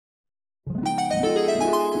Howdy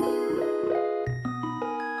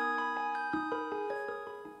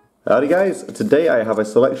guys, today I have a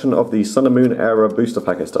selection of the Sun and Moon era booster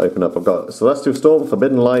packets to open up. I've got Celestial Storm,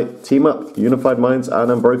 Forbidden Light, Team Up, Unified Minds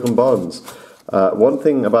and Unbroken Bonds. One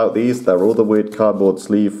thing about these, they're all the weird cardboard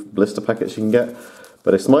sleeve blister packets you can get,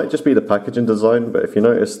 but this might just be the packaging design. But if you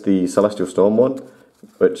notice the Celestial Storm one,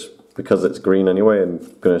 which because it's green anyway, I'm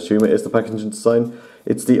going to assume it is the packaging design,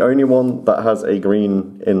 it's the only one that has a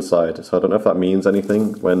green inside, so I don't know if that means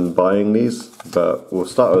anything when buying these, but we'll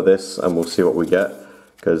start with this and we'll see what we get,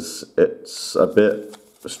 because it's a bit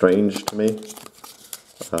strange to me.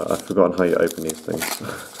 I've forgotten how you open these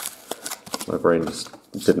things. My brain just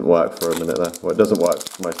didn't work for a minute there. Well, it doesn't work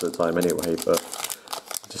most of the time anyway, but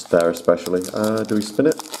just there especially. Do we spin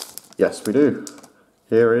it? Yes, we do.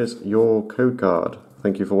 Here is your code card.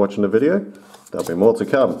 Thank you for watching the video. There'll be more to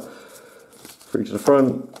come. Free to the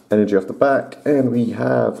front, energy off the back, and we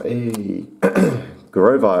have a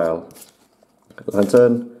Grovyle,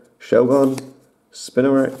 Lantern, Shelgon,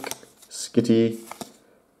 Spinarak, Skitty,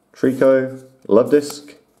 Trico,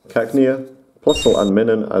 Lovedisc, Cacnea, Plusle and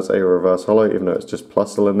Minun as a reverse holo, even though it's just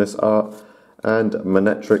Plusle in this art, and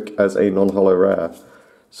Manectric as a non-holo rare.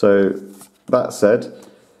 So, that said,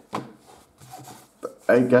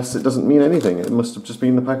 I guess it doesn't mean anything. It must have just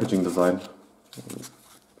been the packaging design.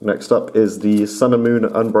 Next up is the Sun and Moon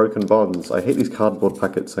Unbroken Bonds. I hate these cardboard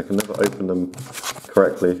packets. I can never open them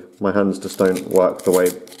correctly. My hands just don't work the way...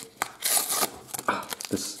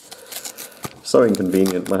 So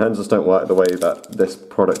inconvenient. My hands just don't work the way that this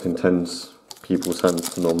product intends people's hands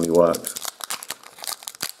to normally work.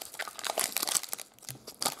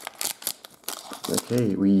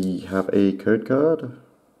 Okay, we have a code card.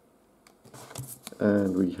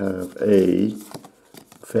 And we have a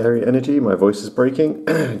Fairy Energy. My voice is breaking.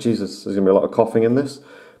 Jesus, there's going to be a lot of coughing in this.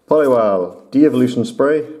 Poliwhirl, De-Evolution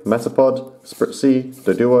Spray, Metapod, Spritzee,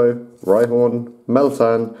 Doduo, Rhyhorn,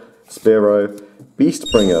 Meltan, Spearow,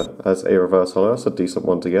 Beastbringer as a reverse holo, that's a decent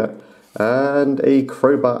one to get, and a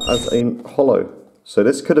Crobat as a holo. So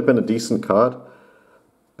this could have been a decent card,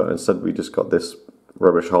 but instead we just got this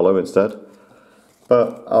rubbish holo instead.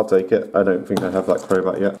 But I'll take it. I don't think I have that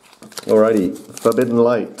Crobat yet. Alrighty, Forbidden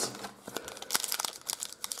Light.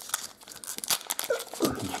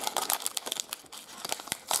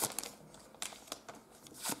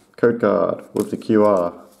 Code card with the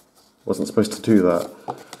QR. Wasn't supposed to do that.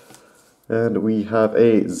 And we have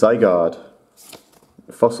a Zygarde,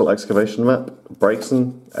 Fossil Excavation Map,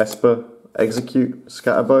 Braixen, Esper, Execute,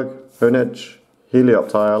 Scatterbug, Honedge,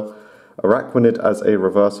 Helioptile, Araquanid as a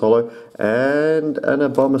reverse holo, and an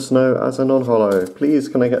Abomasnow as a non-holo. Please,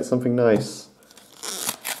 can I get something nice?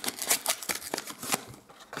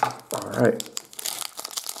 Alright.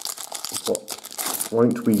 What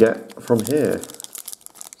won't we get from here?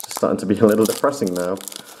 It's starting to be a little depressing now.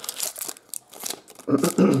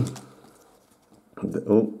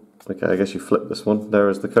 Oh, okay, I guess you flip this one. There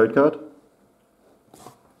is the code card.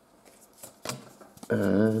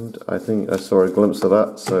 And I think I saw a glimpse of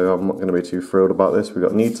that, so I'm not going to be too thrilled about this. We've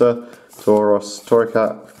got Nita, Tauros,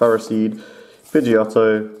 Torracat, Ferroseed,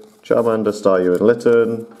 Pidgeotto, Charmander, Staryu and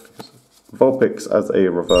Litten, Vulpix as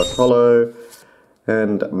a reverse holo,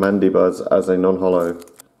 and Mandibuzz as a non-holo.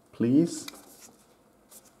 Please?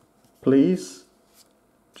 Please?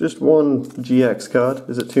 Just one GX card.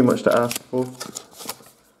 Is it too much to ask for?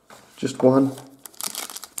 Just one?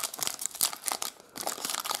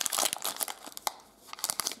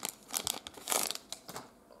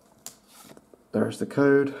 There's the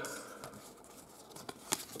code.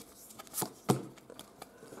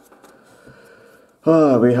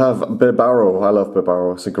 We have Bibarel. I love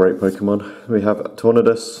Bibarel. It's a great Pokemon. We have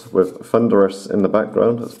Tornadus with Thunderous in the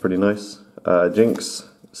background. That's pretty nice. Jinx,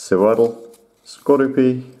 Sewaddle,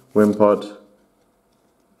 Skorupi, Wimpod,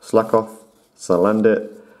 Slackoth,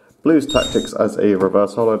 Salandit, Blues Tactics as a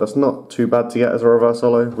reverse holo. That's not too bad to get as a reverse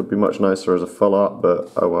holo. Would be much nicer as a full art,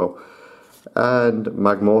 but oh well. And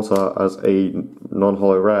Magmortar as a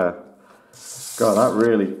non-holo rare. God, that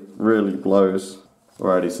really blows.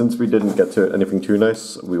 Alrighty, since we didn't get to anything too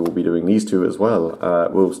nice, we will be doing these two as well.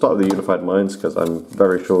 We'll start with the Unified Minds, because I'm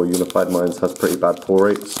very sure Unified Minds has pretty bad pull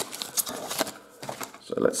rates.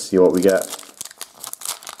 So let's see what we get.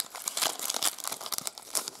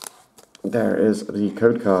 There is the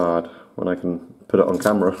code card, when I can put it on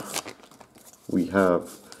camera. We have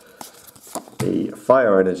a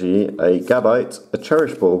Fire Energy, a Gabite, a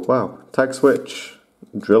Cherish Ball, wow, Tag Switch,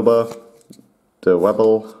 Drillbur,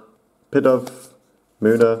 Dewebble, Pidove,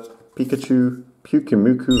 Muna, Pikachu,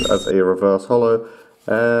 Pyukumuku as a reverse holo,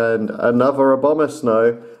 and another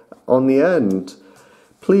Abomasnow on the end.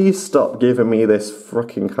 Please stop giving me this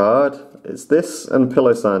frickin' card. It's this and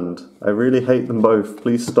Pillow Sand. I really hate them both.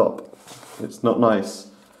 Please stop. It's not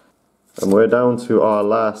nice. And we're down to our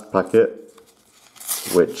last packet,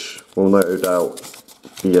 which will no doubt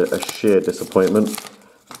be a sheer disappointment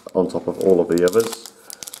on top of all of the others.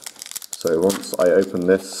 So once I open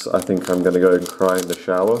this, I think I'm going to go and cry in the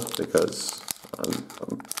shower because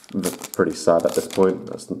I'm pretty sad at this point.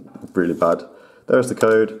 That's really bad. There's the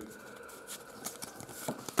code.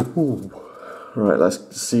 Ooh. Right,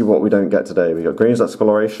 let's see what we don't get today. We got Green's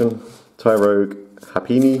Exploration, Tyrogue,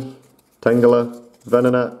 Happiny, Tangela,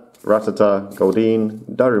 Venonat, Rattata, Goldeen,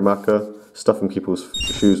 Darumaka, Stuffing People's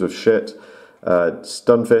Shoes with Shit,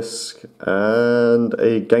 Stunfisk, and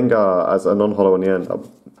a Gengar as a non-holo in the end.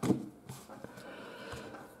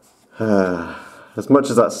 As much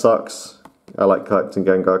as that sucks, I like collecting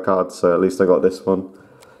Gengar cards, so at least I got this one.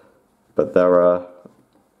 But there are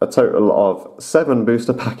a total of 7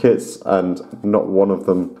 booster packets, and not one of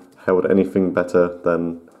them held anything better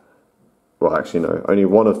than... Well, actually no, only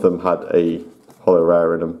one of them had a holo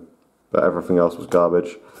rare in them, but everything else was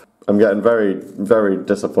garbage. I'm getting very, very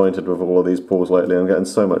disappointed with all of these pulls lately. I'm getting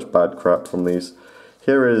so much bad crap from these.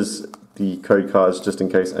 Here is the code cards, just in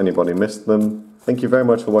case anybody missed them. Thank you very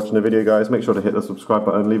much for watching the video, guys. Make sure to hit the subscribe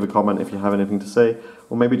button, leave a comment if you have anything to say,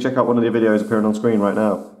 or maybe check out one of the videos appearing on screen right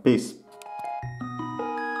now. Peace.